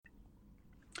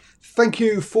Thank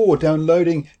you for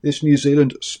downloading this New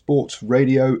Zealand Sports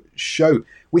Radio show.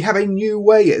 We have a new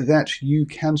way that you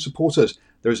can support us.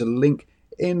 There is a link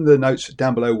in the notes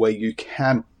down below where you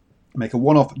can make a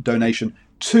one-off donation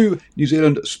to New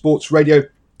Zealand Sports Radio.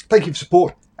 Thank you for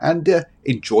support and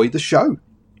enjoy the show.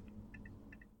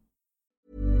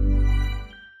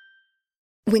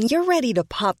 When you're ready to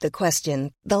pop the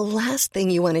question, the last thing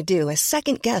you want to do is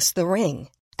second-guess the ring.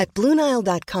 At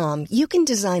BlueNile.com, you can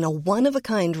design a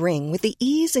one-of-a-kind ring with the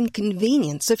ease and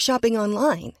convenience of shopping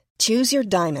online. Choose your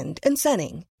diamond and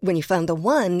setting. When you find the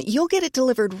one, you'll get it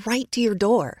delivered right to your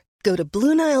door. Go to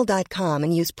BlueNile.com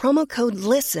and use promo code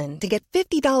LISTEN to get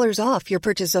 $50 off your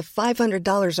purchase of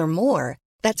 $500 or more.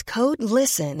 That's code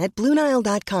LISTEN at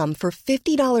BlueNile.com for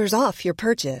 $50 off your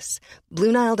purchase.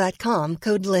 BlueNile.com,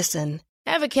 code LISTEN.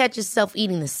 Ever catch yourself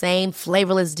eating the same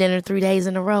flavorless dinner 3 days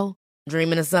in a row?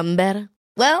 Dreaming of something better?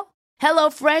 Well,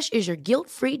 HelloFresh is your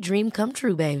guilt-free dream come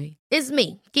true, baby. It's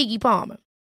me, Keke Palmer.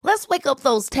 Let's wake up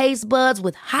those taste buds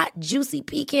with hot, juicy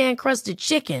pecan-crusted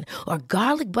chicken or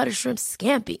garlic butter shrimp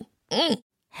scampi.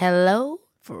 Hello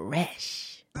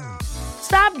Fresh.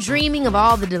 Stop dreaming of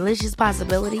all the delicious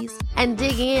possibilities and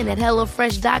dig in at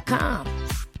HelloFresh.com.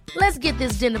 Let's get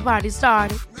this dinner party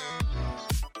started.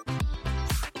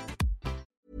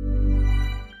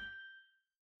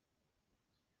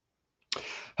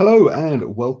 Hello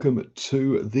and welcome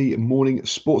to the morning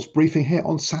sports briefing here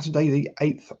on Saturday the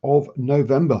 8th of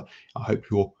November. I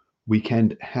hope your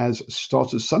weekend has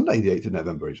started. Sunday the 8th of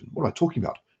November. What am I talking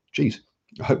about? Geez,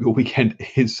 I hope your weekend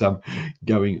is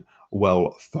going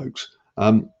well, folks.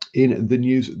 In the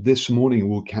news this morning,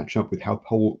 we'll catch up with how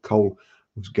Paul Cole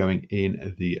was going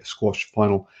in the squash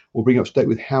final. We'll bring up to date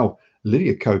with how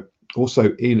Lydia Ko,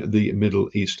 also in the Middle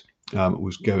East,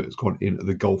 has gone in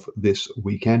the golf this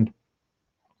weekend.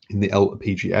 In the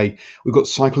LPGA, we've got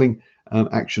cycling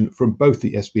action from both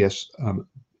the SBS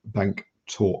Bank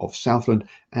Tour of Southland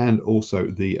and also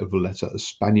the Vuelta a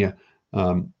España,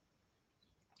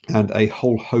 and a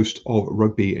whole host of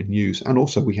rugby news. And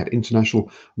also we had International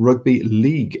Rugby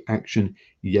League action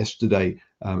yesterday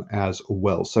as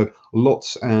well. So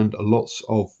lots and lots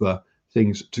of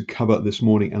things to cover this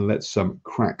morning, and let's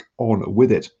crack on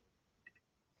with it.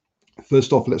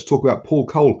 First off, let's talk about Paul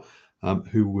Cole,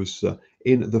 who was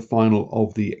in the final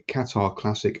of the Qatar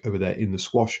Classic over there in the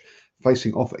squash,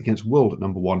 facing off against world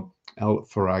number one Al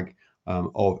Farag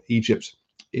of Egypt.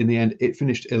 In the end, it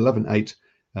finished 11-8,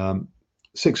 6-11,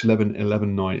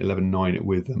 11-9, 11-9,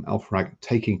 with Al Farag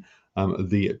taking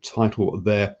the title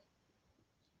there.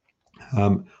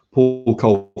 Paul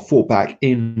Cole fought back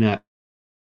in that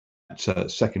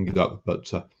second get up,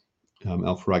 but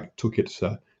Al Farag took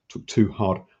too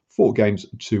hard. 4 games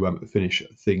to finish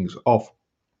things off.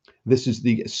 This is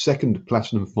the second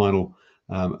platinum final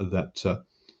that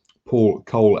Paul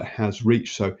Cole has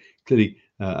reached. So clearly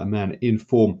a man in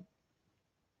form,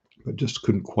 but just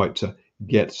couldn't quite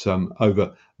get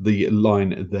over the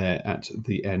line there at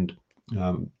the end.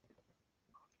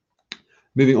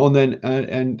 Moving on then,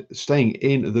 and staying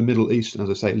in the Middle East, as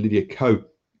I say, Lydia Ko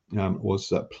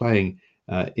was playing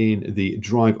in the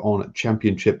Drive On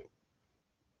Championship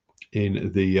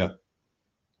in the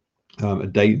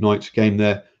day-night game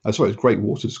there. Sorry, it's Great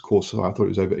Waters course. So I thought it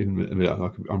was over in a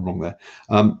minute. I'm wrong there.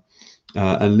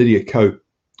 And Lydia Ko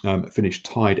finished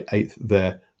tied 8th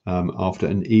there after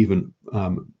an even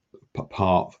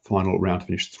par final round.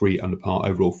 Finished 3 under par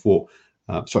overall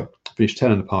finished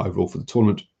 10 under par overall for the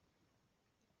tournament.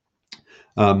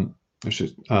 I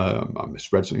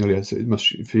misread something earlier. So it must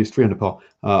finish 3 under par.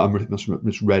 I must have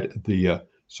misread the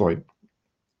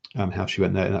how she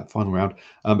went there in that final round.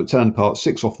 But 10 under par,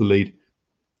 6 off the lead,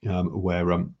 where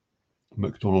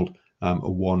McDonald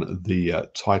won the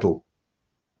title.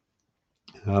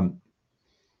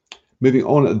 Moving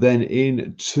on then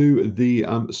into the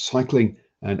cycling,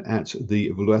 and at the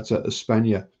Vuelta a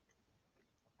España,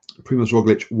 Primož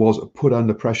Roglič was put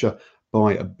under pressure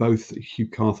by both Hugh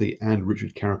Carthy and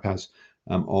Richard Carapaz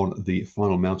on the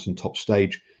final mountaintop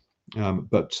stage.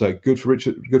 But good for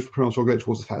Primož Roglič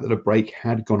was the fact that a break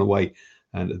had gone away,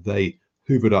 and they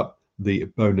hoovered up the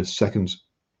bonus seconds,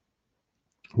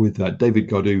 with David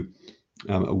Gaudu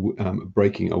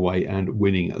breaking away and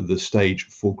winning the stage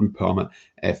for Groupama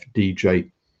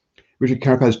FDJ. Richard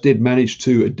Carapaz did manage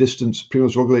to distance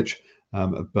Primož Roglič,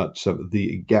 but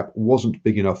the gap wasn't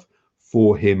big enough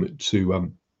for him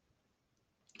to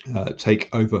take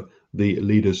over the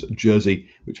leader's jersey,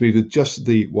 which means with just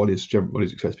what is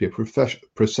expected to be a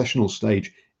processional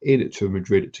stage in to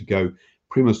Madrid to go,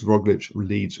 Primož Roglič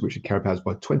leads Richard Carapaz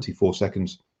by 24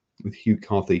 seconds, with Hugh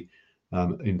Carthy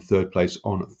in third place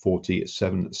on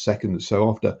 47 seconds. So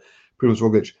after Primož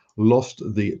Roglic lost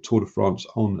the Tour de France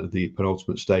on the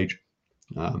penultimate stage.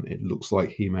 It looks like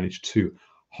he managed to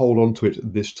hold on to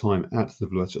it this time at the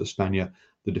Vuelta a España,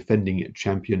 the defending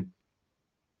champion,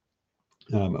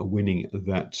 winning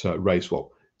that race.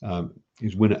 Well,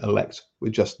 his winner-elect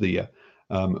with just the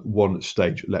one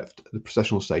stage left, the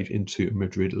processional stage into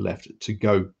Madrid left to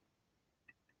go.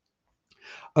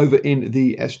 Over in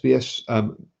the SBS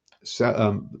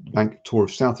Bank Tour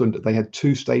of Southland, they had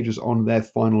 2 stages on their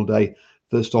final day.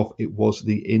 First off, it was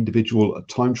the individual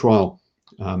time trial,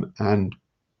 and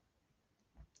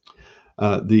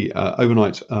the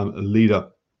overnight leader,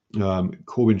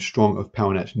 Corbin Strong of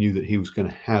PowerNet, knew that he was going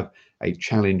to have a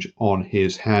challenge on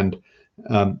his hand,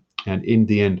 and in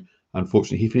the end,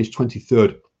 unfortunately, he finished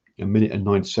 23rd, a minute and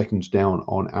 9 seconds down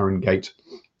on Aaron Gate,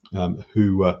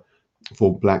 who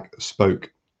for Black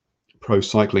Spoke Pro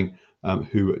Cycling,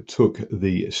 who took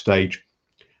the stage.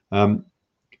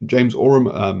 James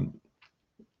Oram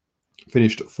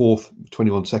finished 4th,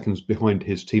 21 seconds behind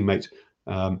his teammate,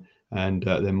 and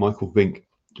then Michael Vink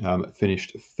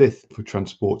finished 5th for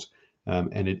Transport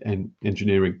and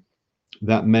Engineering.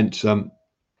 That meant that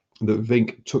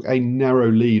Vink took a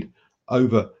narrow lead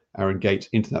over Aaron Gate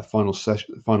into that final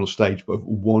stage of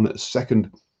 1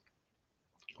 second,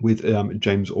 with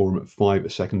James Oram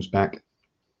 5 seconds back.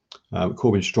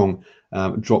 Corbin Strong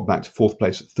dropped back to 4th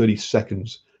place,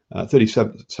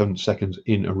 37 seconds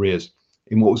in arrears,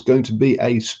 in what was going to be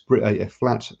a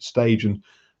flat stage and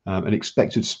an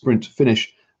expected sprint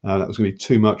finish. That was going to be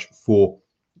too much for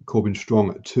Corbin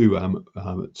Strong to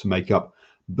make up,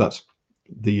 but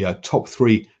the top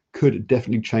 3 could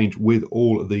definitely change with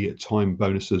all the time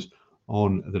bonuses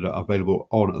that are available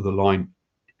on the line,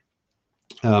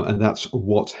 and that's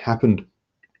what happened.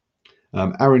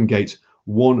 Aaron Gate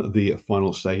won the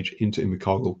final stage into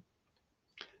Invercargill.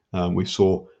 We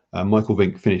saw Michael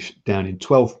Vink finish down in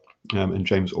 12th, and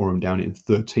James Oram down in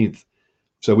 13th.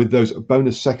 So with those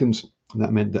bonus seconds,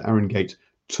 that meant that Aaron Gate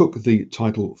took the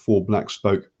title for Black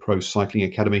Spoke Pro Cycling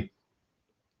Academy,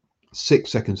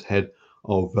 6 seconds ahead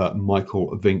of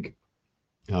Michael Vink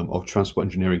of Transport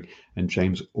Engineering, and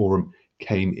James Oram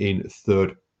came in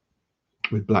 3rd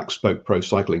with Black Spoke Pro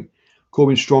Cycling.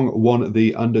 Corbin Strong won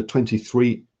the under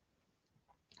 23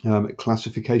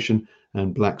 classification,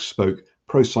 and Black Spoke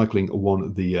Pro Cycling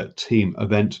won the team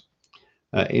event.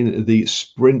 In the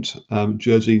sprint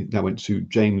jersey, that went to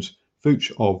James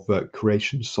Fuchs of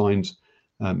Creation Signs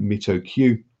Mito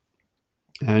Q,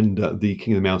 and the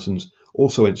King of the Mountains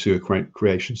also went to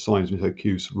Creation Signs Mito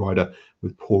Q's rider,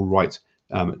 with Paul Wright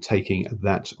taking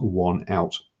that one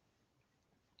out.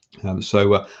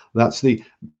 So that's the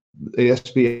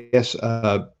SBS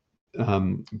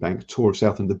Bank Tour of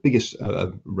Southland, the biggest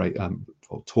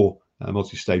tour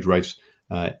multi-stage race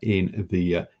in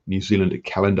the New Zealand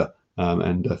calendar,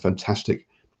 and fantastic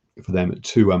for them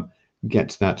to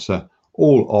get that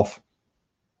all off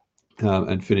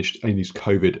and finished in these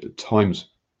COVID times.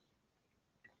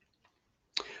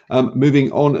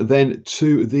 Moving on then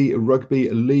to the Rugby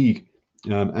League,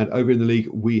 and over in the league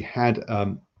we had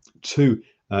 2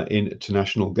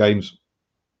 international games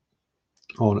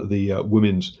on the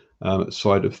women's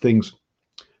side of things.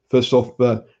 First off,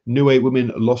 Niue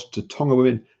women lost to Tonga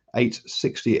women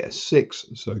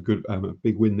 8-66, so good, a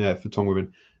big win there for Tonga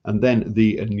women. And then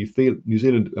the New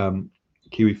Zealand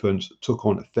Kiwi Ferns took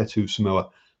on Fetu Samoa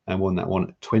and won that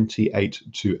one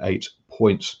 28-8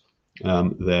 points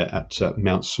there at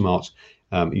Mount Smart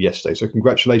yesterday. So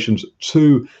congratulations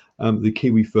to the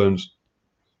Kiwi Ferns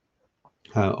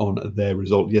on their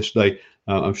result yesterday.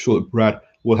 I'm sure that Brad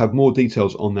will have more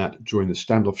details on that during the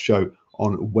standoff show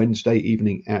on Wednesday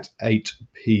evening at 8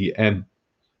 p.m.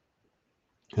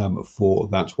 For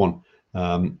that one,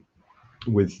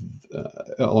 with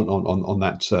on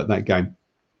that game.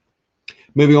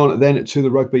 Moving on then to the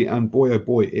rugby, and boy oh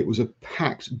boy, it was a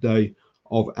packed day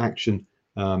of action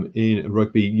in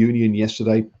rugby union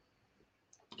yesterday.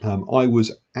 I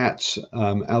was at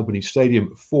Albany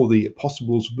Stadium for the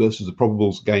Possibles versus the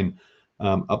Probables game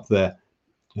up there,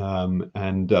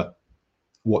 and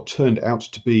what turned out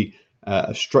to be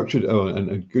a structured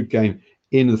and a good game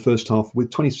in the first half, with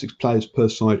 26 players per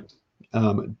side.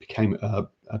 Became a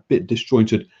bit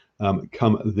disjointed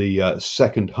come the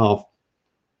second half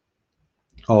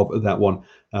of that one,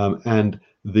 and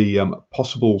the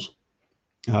Possibles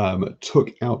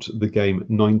took out the game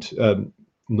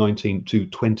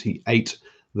 19-28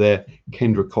 there.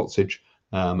 Kendra Kotzig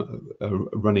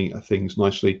running things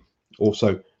nicely.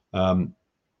 Also,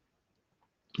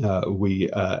 we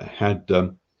had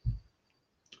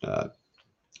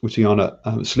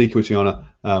Sleeka Witiana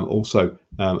also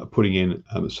putting in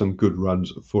some good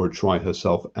runs for a try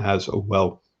herself as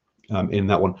well in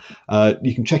that one.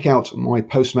 You can check out my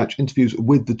post-match interviews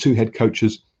with the two head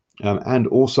coaches and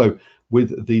also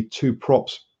with the two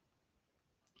props,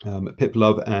 Pip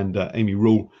Love and Amy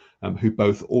Rule, who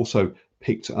both also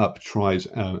picked up tries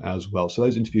as well. So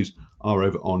those interviews are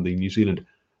over on the New Zealand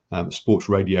Sports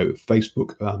Radio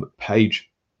Facebook page.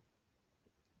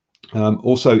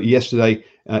 Also yesterday,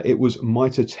 it was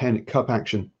Mitre 10 Cup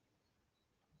action,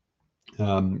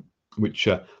 which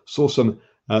saw some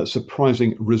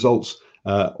surprising results.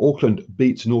 Auckland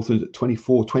beat Northland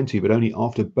 24-20, but only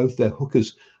after both their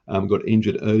hookers got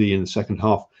injured early in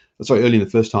the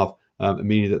first half,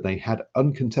 meaning that they had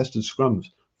uncontested scrums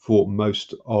for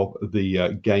most of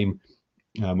the game,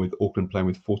 with Auckland playing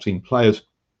with 14 players.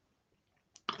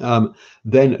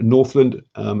 Then North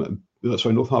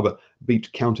Harbour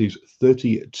beat Counties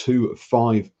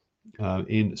 32-5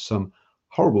 in some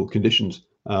horrible conditions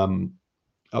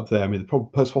up there. I mean, the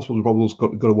post-hospital problems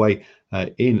got away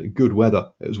in good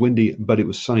weather. It was windy, but it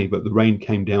was sunny, but the rain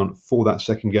came down for that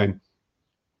second game.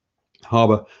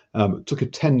 Harbour took a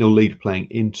 10-0 lead playing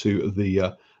into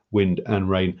the wind and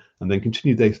rain, and then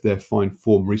continued their fine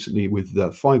form recently with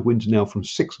 5 wins now from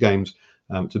 6 games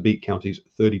to beat Counties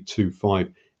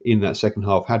 32-5 in that second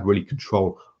half. Had really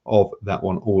control of that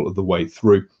one all of the way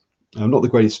through. Not the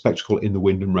greatest spectacle in the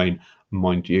wind and rain,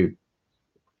 mind you.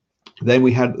 Then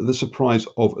we had the surprise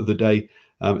of the day,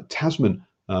 Tasman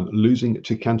losing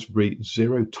to Canterbury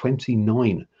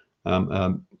 0-29.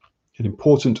 An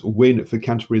important win for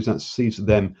Canterbury as that sees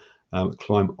them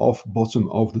climb off bottom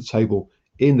of the table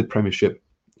in the Premiership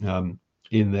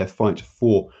in their fight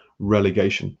for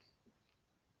relegation.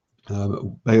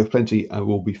 Bay of Plenty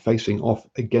will be facing off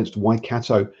against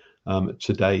Waikato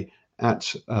today at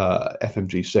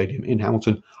FMG Stadium in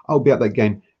Hamilton. I'll be at that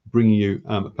game bringing you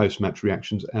post-match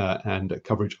reactions and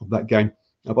coverage of that game.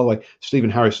 By the way, Stephen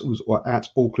Harris was at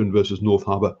Auckland versus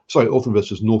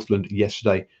Northland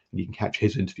yesterday, and you can catch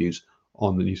his interviews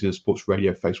on the New Zealand Sports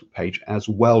Radio Facebook page, as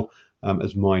well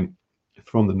as mine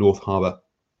from the North Harbour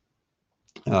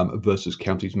versus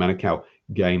Counties Manukau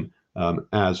game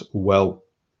as well.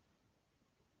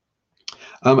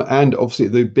 And obviously,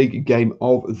 the big game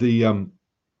of the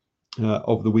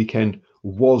weekend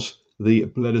was the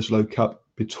Bledisloe Cup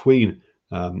between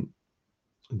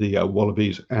the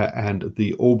Wallabies and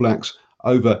the All Blacks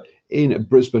over in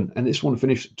Brisbane, and this one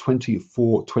finished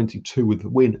 24-22 with the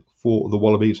win for the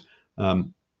Wallabies. But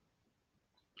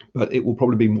it will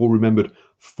probably be more remembered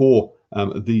for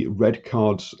the red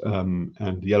cards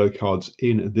and yellow cards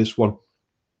in this one.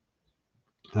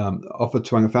 Ofa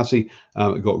Tuangafasi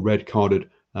got red carded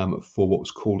for what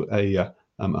was called a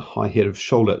high hit of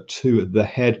shoulder to the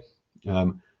head,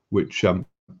 which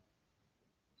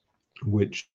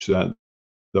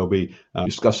they'll be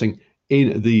discussing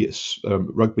in the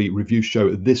rugby review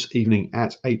show this evening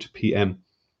at 8 p.m.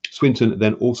 Swinton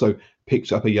then also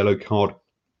picked up a yellow card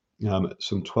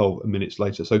some 12 minutes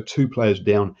later. So 2 players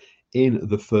down in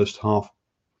the first half.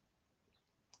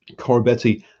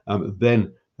 Corabetti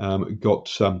then got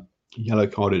yellow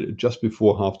carded just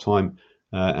before half-time,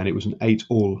 and it was an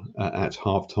 8-all at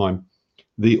half-time.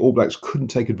 The All Blacks couldn't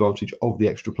take advantage of the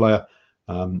extra player.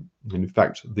 And in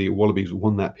fact, the Wallabies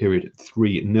won that period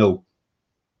 3-0.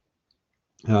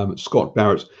 Scott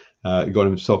Barrett got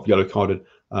himself yellow carded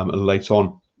late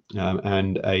on,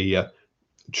 and a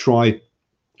try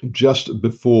just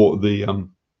before end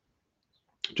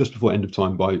of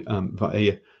time by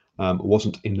Vaea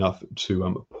wasn't enough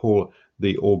to pull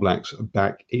the All Blacks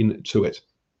back into it.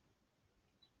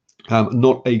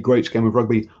 Not a great game of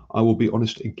rugby, I will be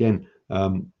honest. Again,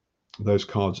 those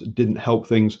cards didn't help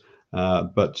things,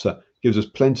 but gives us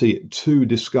plenty to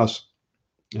discuss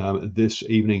this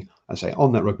evening, I say,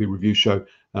 on that rugby review show,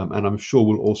 and I'm sure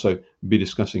we'll also be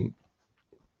discussing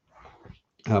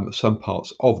some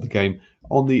parts of the game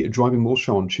on the Driving Maul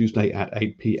show on Tuesday at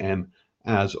 8 p.m.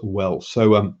 as well.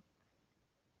 So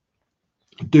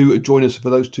do join us for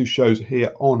those 2 shows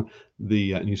here on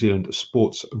the New Zealand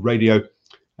Sports Radio,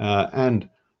 and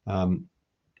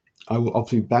I will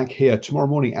obviously be back here tomorrow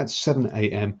morning at 7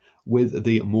 a.m. with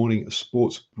the morning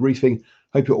sports briefing.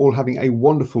 Hope you're all having a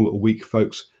wonderful week,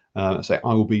 folks. I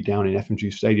will be down in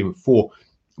FMG Stadium for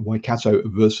Waikato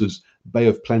versus Bay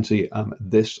of Plenty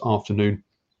this afternoon.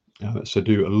 So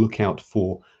do look out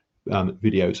for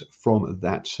videos from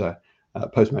that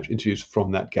post-match interviews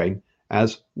from that game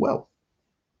as well.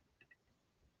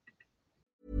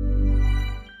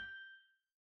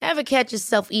 Ever catch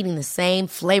yourself eating the same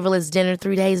flavorless dinner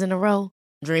 3 days in a row?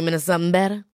 Dreaming of something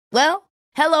better? Well,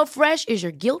 HelloFresh is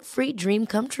your guilt-free dream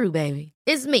come true, baby.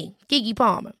 It's me, Keke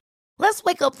Palmer. Let's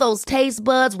wake up those taste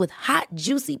buds with hot,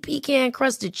 juicy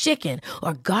pecan-crusted chicken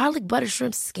or garlic butter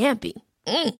shrimp scampi.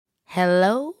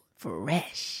 Hello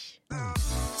Fresh.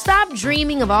 Stop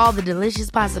dreaming of all the delicious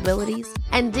possibilities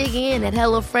and dig in at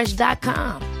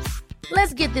HelloFresh.com.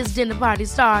 Let's get this dinner party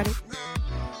started.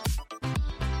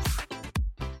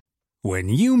 When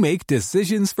you make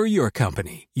decisions for your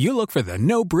company, you look for the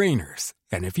no-brainers.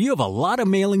 And if you have a lot of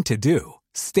mailing to do,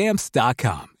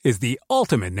 Stamps.com is the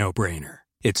ultimate no-brainer.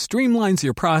 It streamlines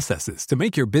your processes to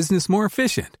make your business more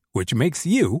efficient, which makes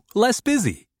you less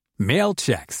busy. Mail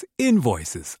checks,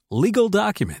 invoices, legal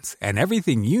documents, and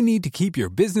everything you need to keep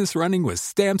your business running with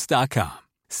Stamps.com.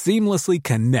 Seamlessly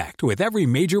connect with every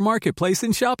major marketplace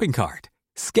and shopping cart.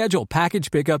 Schedule package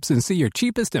pickups and see your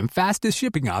cheapest and fastest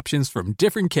shipping options from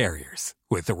different carriers,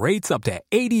 with rates up to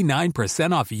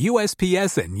 89% off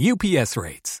USPS and UPS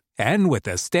rates. And with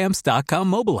the Stamps.com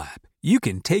mobile app, you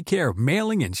can take care of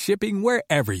mailing and shipping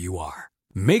wherever you are.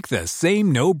 Make the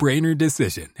same no-brainer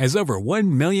decision as over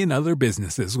 1 million other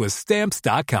businesses with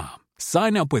Stamps.com.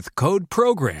 Sign up with code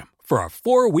PROGRAM for a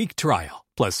 4-week trial,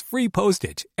 plus free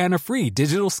postage and a free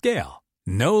digital scale.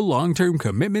 No long-term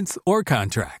commitments or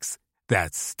contracts.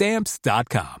 That's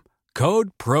Stamps.com.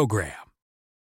 Code PROGRAM.